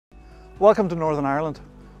Welcome to Northern Ireland.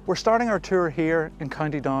 We're starting our tour here in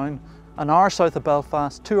County Down, an hour south of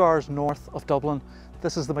Belfast, 2 hours north of Dublin.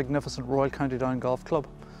 This is the magnificent Royal County Down Golf Club.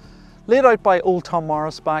 Laid out by old Tom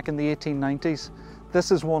Morris back in the 1890s,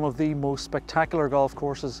 this is one of the most spectacular golf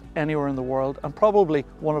courses anywhere in the world and probably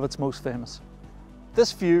one of its most famous.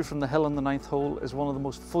 This view from the hill on the 9th hole is one of the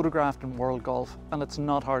most photographed in world golf, and it's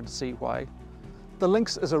not hard to see why. The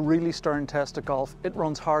links is a really stern test of golf. It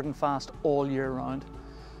runs hard and fast all year round.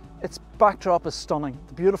 Its backdrop is stunning.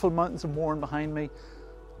 The beautiful mountains of Mourne behind me,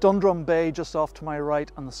 Dundrum Bay just off to my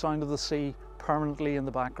right, and the sound of the sea permanently in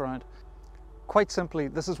the background. Quite simply,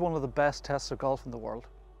 this is one of the best tests of golf in the world.